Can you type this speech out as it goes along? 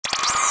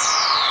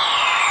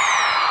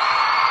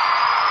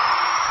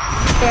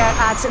Here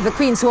at the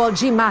Queen's Hall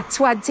GMATT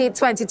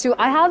 2022,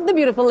 I have the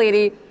beautiful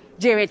lady,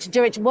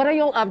 J-Rich. What are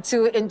you all up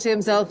to in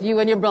terms of you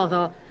and your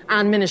brother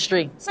and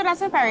ministry? So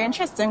that's a very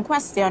interesting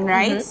question,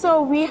 right?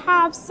 So we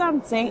have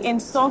something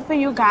in store for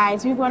you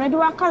guys. We're going to do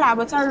a collab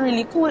with a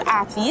really cool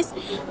artist,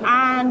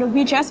 and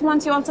we just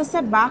want you all to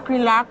sit back,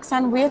 relax,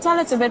 and wait a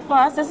little bit for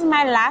us. This is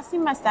my last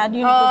semester at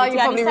university. Oh,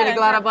 you're probably really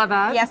glad about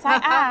that. Yes, I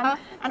am.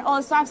 And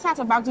also, I've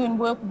started back doing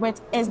work with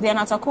Is There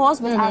Not a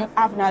Cause with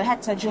Evana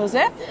Hector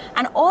Joseph.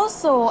 And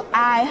also,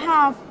 I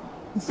have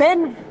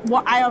been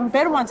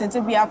wanting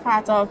to be a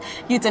part of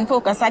Youth in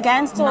Focus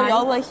again. So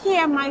y'all will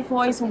hear my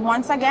voice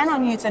once again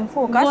on Youth in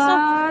Focus.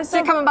 What? So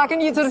you're coming back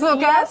in Youth in Focus?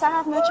 Yes, I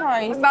have no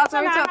choice. That's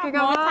what we're talking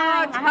about.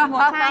 I have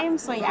more time,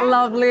 so yeah.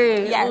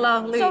 Lovely, yeah.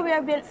 lovely. So we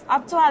have been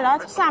up to a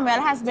lot.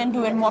 Samuel has been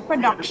doing more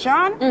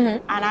production,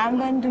 and I've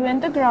been doing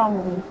the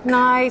ground.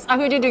 Nice. I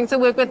heard you're doing some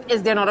work with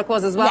Is There Not a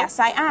Cause as well? Yes,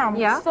 I am.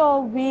 Yeah.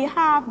 So we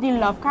have the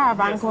Love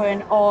Caravan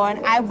going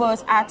on. I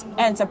was at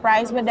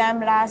Enterprise with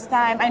them last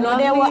time. I know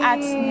they were at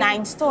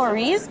 9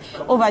 Stories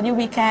over the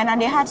weekend,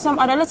 and they had some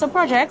other little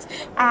projects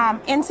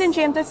in St.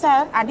 James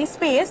itself at the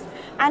space.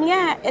 And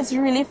yeah, it's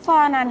really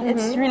fun and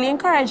it's really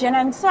encouraging.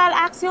 And so I'll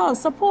ask you all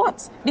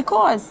support the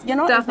cause, you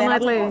know.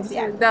 Definitely,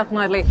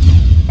 definitely.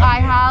 I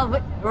have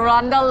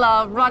Rhonda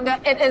Love.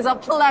 Rhonda, it is a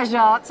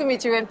pleasure to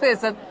meet you in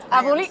person.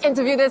 I've only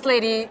interviewed this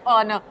lady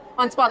on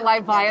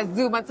Spotlight via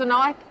Zoom, and so now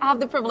I have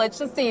the privilege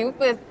to see you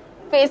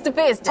face to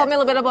face. Tell me a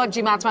little bit about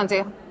GMATT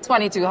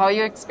 2022. How are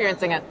you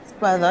experiencing it?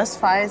 Well, thus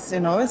far, it's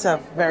a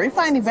very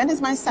fine event.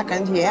 It's my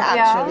second year,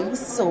 actually.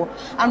 So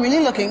I'm really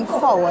looking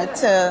forward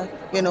to,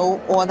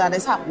 all that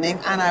is happening.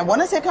 And I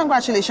want to say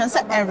congratulations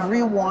to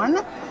everyone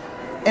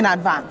in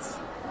advance.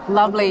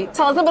 Lovely.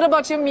 Tell us a bit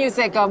about your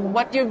music,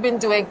 what you've been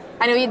doing.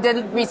 I know you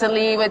did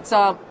recently with,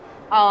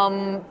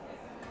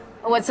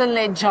 what's her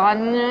name,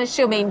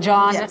 Charmaine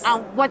John. Yes.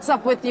 What's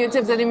up with you in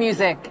terms of the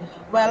music?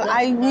 Well,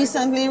 I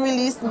recently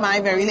released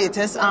my very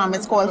latest.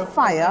 It's called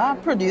Fire,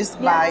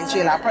 produced by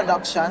JLA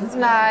Productions.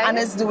 Nice. And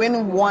it's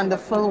doing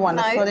wonderful.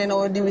 Nice.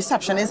 The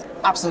reception is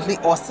absolutely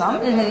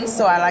awesome.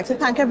 So I'd like to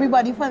thank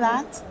everybody for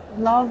that.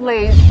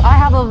 Lovely. I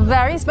have a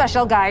very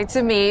special guy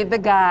to me, the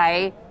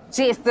guy,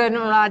 Jason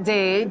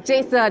Radhey.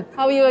 Jason,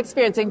 how are you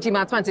experiencing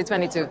GMATT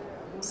 2022?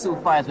 So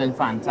far, it's been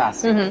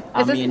fantastic.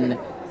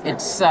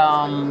 It's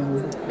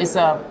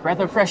a breath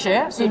of fresh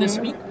air, so to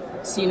speak.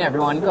 Seeing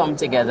everyone come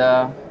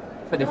together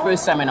for the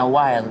first time in a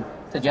while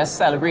to just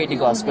celebrate the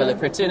gospel of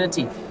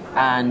fraternity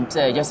and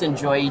just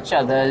enjoy each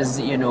other's,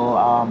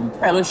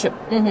 fellowship,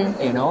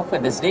 for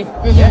this day.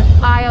 Yeah.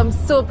 I am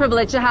so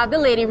privileged to have the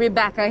lady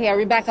Rebecca here.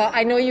 Rebecca,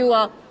 I know you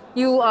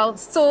are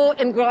so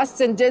engrossed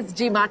in this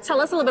GMATT.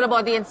 Tell us a little bit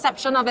about the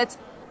inception of it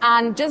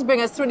and just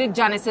bring us through the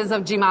genesis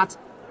of GMATT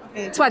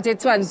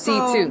 2022.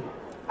 So,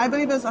 I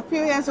believe it was a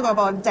few years ago,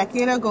 about a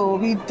decade ago,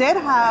 we did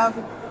have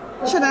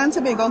Trinidad and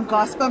Tobago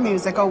Gospel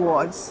Music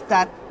Awards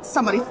that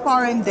somebody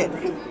foreign did.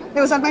 It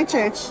was at my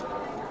church.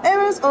 It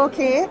was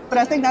okay, but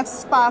I think that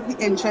sparked the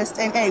interest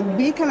in, hey,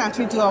 we can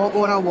actually do our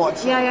own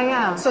awards.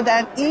 Yeah. So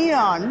then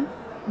Eon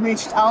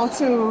reached out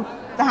to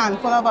the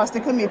handful of us,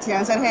 the committee,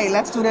 and said, hey,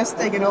 let's do this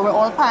thing. We're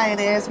all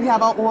pioneers. We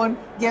have our own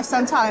gifts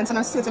and talents in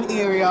a certain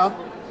area.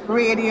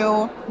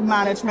 Radio,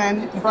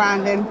 management,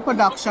 branding,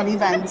 production,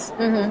 events.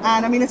 And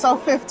I mean, it's our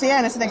 5th year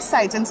and it's an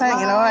exciting thing,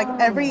 like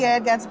every year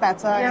it gets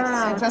better.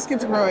 It just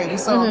keeps growing.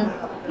 So,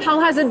 how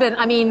has it been?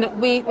 I mean,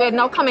 we're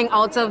now coming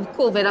out of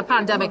COVID, a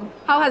pandemic.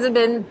 How has it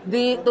been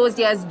those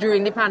years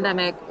during the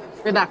pandemic,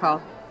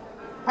 Rebecca?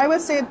 I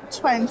would say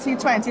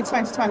 2020,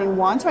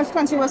 2021.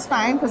 2020 was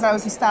fine because that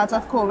was the start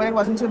of COVID. It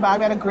wasn't too bad.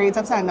 We had a great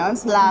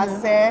attendance.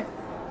 Last year,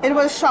 it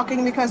was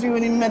shocking because we were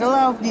in the middle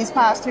of these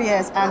past 2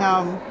 years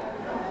and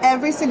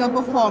every single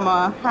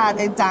performer had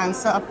a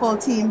dancer, a full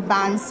team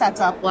band set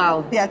up.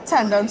 Wow. The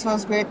attendance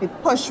was great, the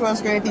push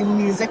was great, the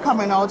music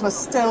coming out was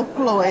still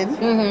flowing.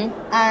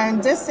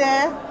 And this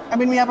year, I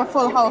mean, we have a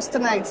full house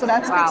tonight, so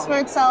that speaks for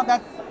itself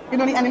that,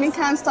 the enemy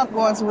can't stop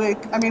God's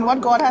work. I mean, what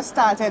God has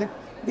started,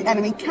 the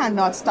enemy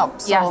cannot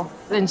stop. So, yes,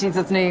 in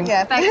Jesus' name.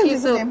 Yeah, thank you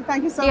so much.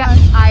 Thank you so much.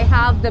 much. I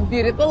have the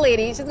beautiful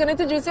lady. She's going to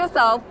introduce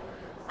herself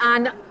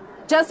and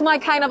just my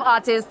kind of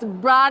artist,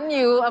 brand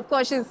new. Of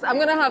course, I'm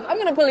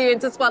gonna pull you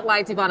into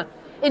Spotlight, Evana.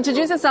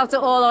 Introduce yourself to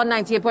all our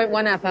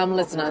 98.1 FM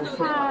listeners.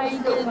 Hi,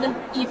 good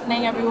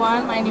evening,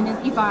 everyone. My name is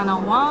Evana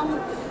Wong,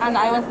 and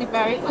I was the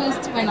very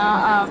first winner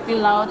of the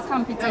Loud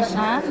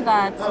competition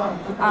that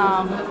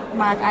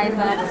Mark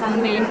Isaacs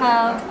and they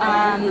held.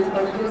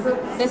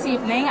 And this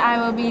evening, I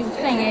will be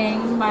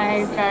singing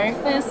my very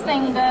first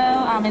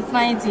single. It's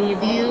my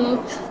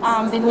debut.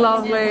 The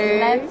Lovely.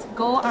 Let's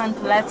Go and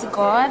Let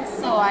God.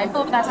 So I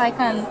hope that I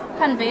can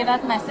convey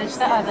that message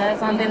to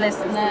others and the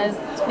listeners,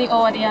 the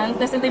audience.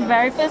 This is the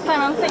very first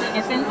time I'm singing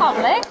it in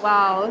public.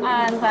 Wow.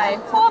 And I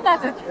hope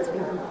that it's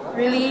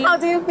really... How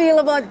do you feel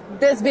about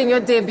this being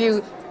your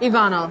debut,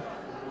 Evana?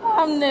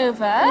 I'm nervous.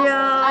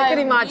 Yeah, I can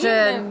imagine.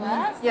 Really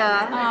nervous.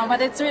 Yeah.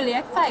 But it's really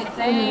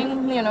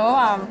exciting.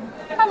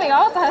 coming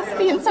out has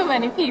seen so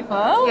many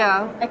people.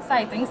 Yeah.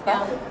 Exciting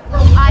stuff.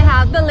 I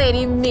have the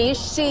lady Mich.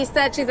 She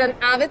said she's an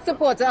avid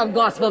supporter of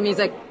gospel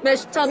music.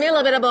 Mich, tell me a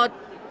little bit about,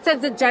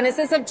 since the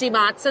genesis of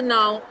GMATT to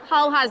now,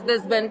 how has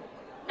this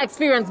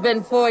experience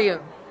been for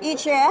you?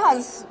 Each year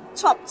has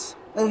chopped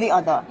with the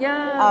other.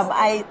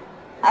 Yes.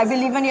 I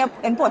believe in the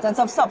importance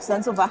of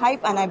substance over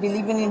hype, and I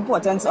believe in the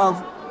importance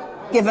of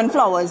giving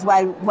flowers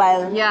while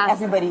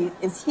everybody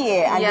is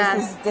here.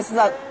 And this is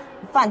a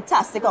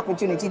fantastic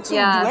opportunity to do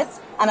it,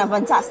 and a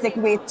fantastic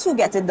way to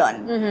get it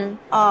done.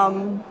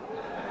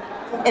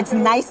 It's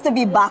nice to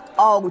be back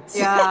out.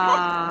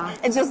 Yeah.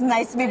 It's just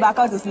nice to be back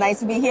out. It's nice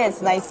to be here.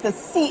 It's nice to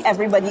see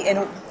everybody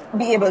and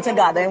be able to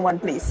gather in one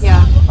place.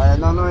 Yeah. I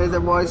don't know if the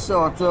boy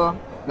Shorto,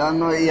 don't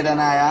know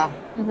Evana.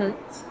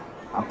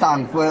 I'm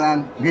thankful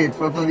and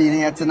grateful for being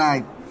here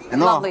tonight. You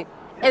know? Lovely.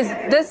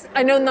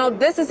 I know now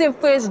this is your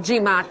first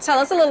GMATT. Tell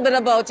us a little bit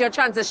about your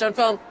transition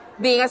from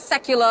being a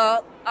secular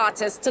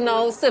artist to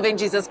now serving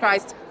Jesus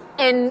Christ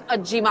in a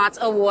GMATT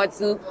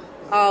Awards,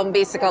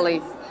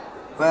 basically.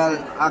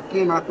 Well, I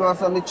came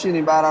across on the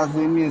Trinidad as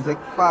doing music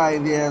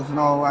 5 years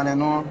now, and you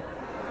know,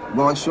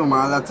 God show me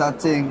a lot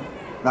of things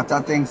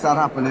that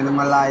happening in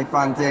my life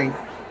and things.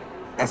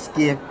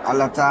 Escape a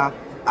lot of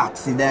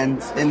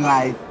accidents in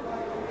life.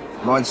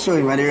 God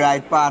showing me the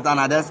right path, and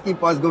I just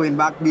keep us going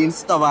back, being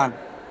stubborn,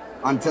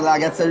 until I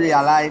get to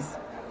realize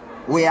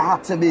where I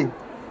had to be.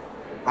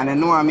 And I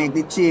know I made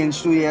the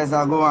change 2 years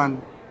ago,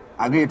 and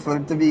I'm grateful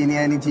to be in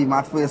here in the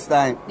GMATT first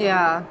time.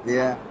 Yeah.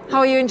 Yeah. How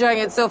are you enjoying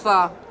it so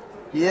far?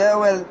 Yeah,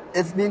 well,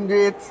 it's been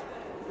great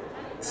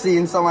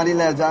seeing some of the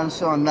legends,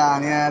 Sean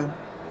Daniel,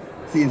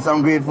 seeing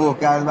some great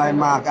vocals by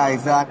Mark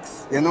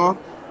Isaacs, you know?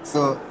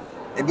 So,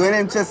 it's going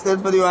interesting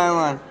for the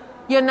one.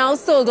 You're now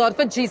sold out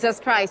for Jesus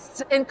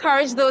Christ.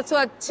 Encourage those who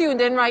are tuned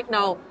in right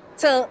now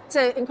to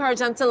encourage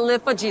them to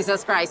live for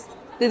Jesus Christ.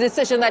 The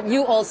decision that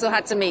you also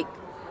had to make.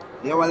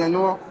 Yeah, well, you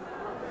know,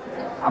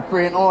 I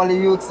pray in all the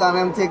youths and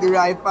them take the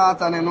right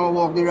path and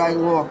walk the right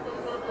walk.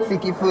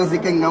 Seek ye first the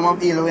kingdom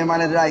of Elohim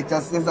and his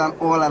righteousness, and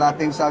all other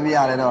things shall be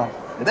added on.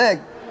 You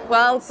dig?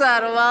 Well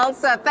said, well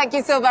said. Thank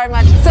you so very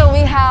much. So we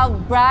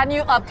have brand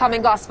new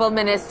upcoming gospel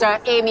minister,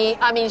 Amy.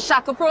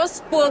 Shakapro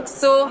spoke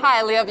so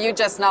highly of you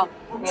just now.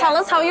 Yeah. Tell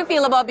us how you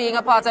feel about being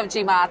a part of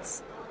GMATT.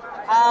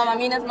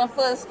 It's my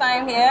first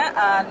time here,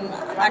 and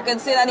I can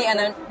see that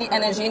the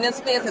energy in this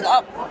place is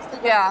up.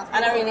 Yeah.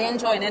 And I really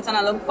enjoyed it, and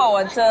I look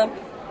forward to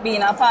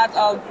being a part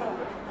of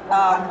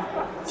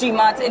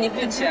GMATT in the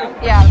future.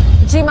 Yeah.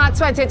 GMATT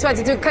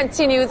 2022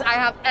 continues. I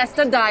have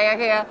Ester Dyer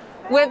here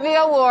with the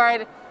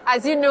award.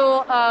 As you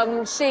know,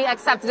 she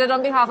accepted it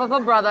on behalf of her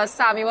brother,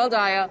 Samuel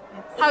Dyer.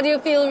 How do you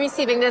feel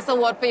receiving this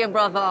award for your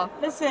brother?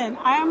 Listen,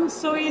 I am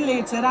so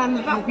elated and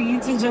happy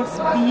to just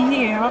be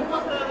here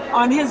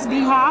on his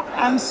behalf.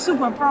 I'm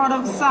super proud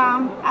of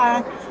Sam.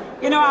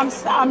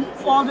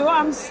 Although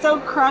I'm still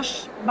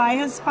crushed by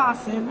his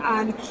passing,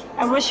 and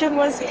I wish it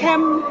was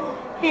him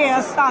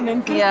here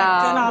standing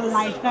collecting a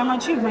lifetime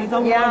achievement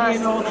award. Yes.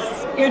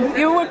 You know,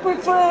 you would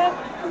prefer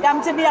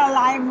them to be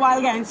alive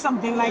while getting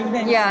something like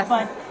this. Yes.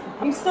 But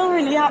I'm still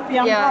really happy.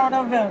 I'm proud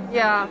of him.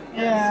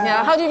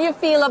 Yeah. How did you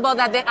feel about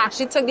that? They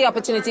actually took the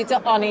opportunity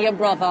to honor your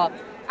brother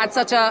at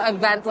such an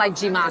event like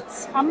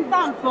GMATT. I'm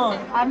thankful.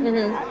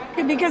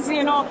 Because,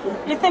 you know,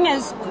 the thing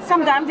is,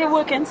 sometimes they're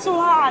working so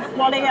hard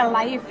all their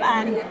life,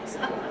 and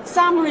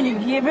Sam really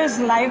gave his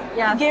life.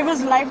 Yes. Gave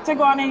his life to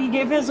God, and he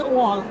gave his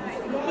all.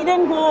 He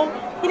didn't go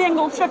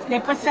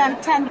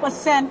 50%,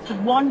 10%,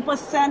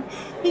 1%.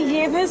 He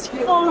gave his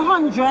full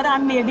 100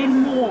 and maybe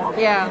more.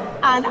 Yeah.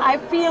 And I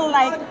feel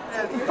like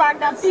the fact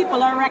that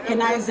people are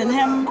recognizing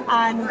him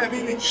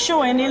and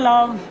showing the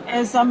love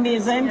is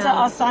amazing to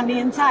us and the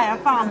entire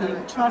family.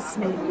 Trust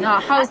me.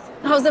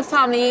 How's the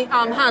family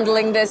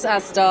handling this,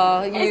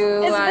 Esther?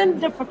 It's been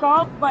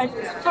difficult, but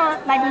for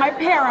like my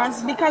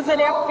parents, because of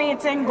their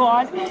faith in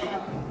God,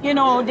 you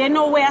know, they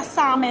know where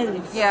Sam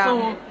is. Yeah.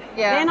 So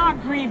they're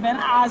not grieving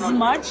as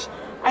much.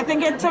 I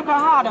think it took a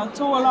harder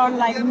toll on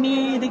like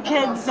me, the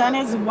kids, and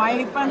his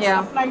wife and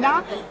stuff like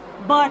that.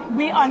 But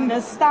we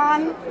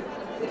understand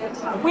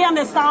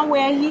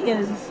where he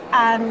is,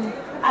 and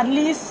at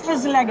least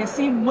his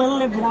legacy will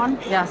live on.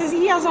 Yes. Because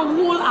he has a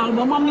whole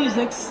album of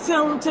music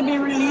still to be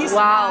released.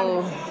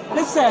 Wow. And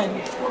listen,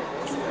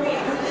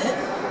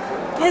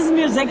 his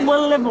music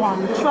will live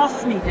on.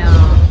 Trust me.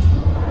 Yeah.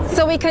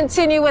 So we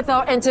continue with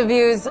our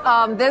interviews.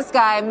 This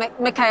guy,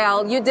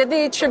 Mikiel, you did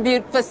the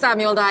tribute for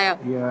Samuel Dyer.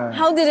 Yeah.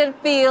 How did it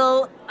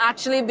feel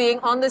actually being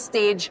on the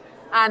stage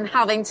and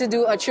having to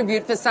do a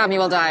tribute for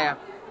Samuel Dyer?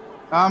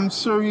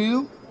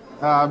 Surreal,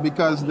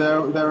 because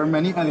there were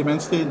many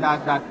elements to it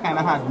that kind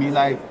of had me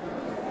like,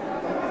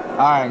 all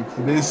right,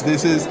 this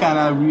is kind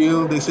of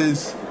real. This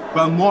is,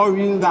 well, more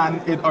real than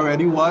it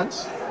already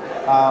was.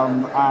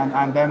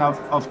 And then,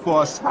 of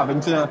course, having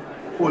to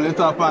pull it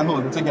up and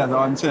hold it together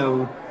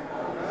until,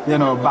 you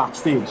know,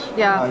 backstage.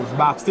 Yeah.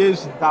 Backstage,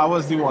 that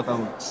was the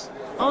waterworks.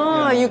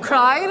 Oh, you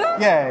cried?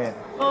 Yeah.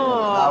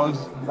 Oh.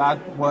 That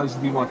was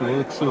the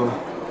waterworks. So,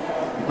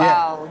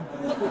 wow.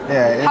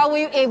 Yeah. How were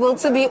you able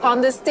to be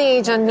on the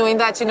stage and knowing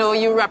that, you know,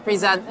 you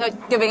represent,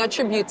 giving a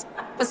tribute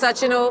for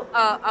such, you know,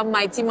 a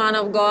mighty man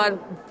of God,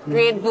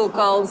 great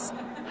vocals?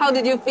 How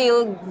did you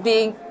feel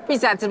being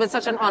presented with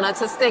such an honor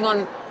to sing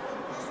on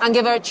and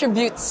give a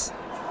tribute to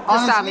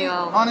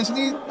Samuel?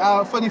 Honestly,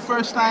 for the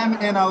first time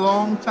in a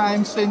long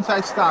time since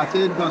I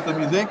started gospel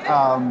music,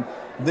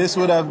 this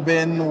would have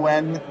been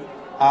when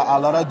a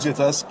lot of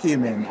jitters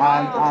came in.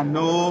 And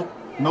no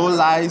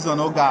lies or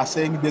no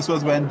gassing. This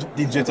was when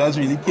the jitters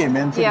really came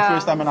in for the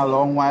first time in a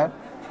long while.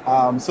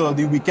 So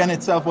the weekend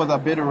itself was a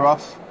bit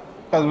rough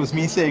because it was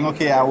me saying,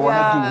 okay, I want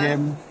to do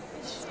him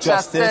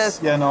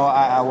justice. You know,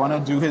 I want to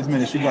do his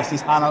ministry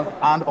justice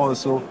and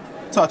also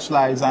touch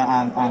lives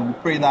and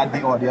pray that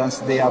the audience,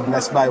 they are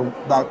blessed by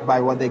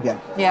what they get.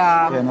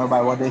 Yeah. You know,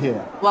 by what they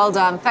hear. Well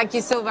done. Thank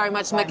you so very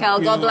much,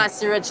 Mikiel. God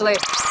bless you richly.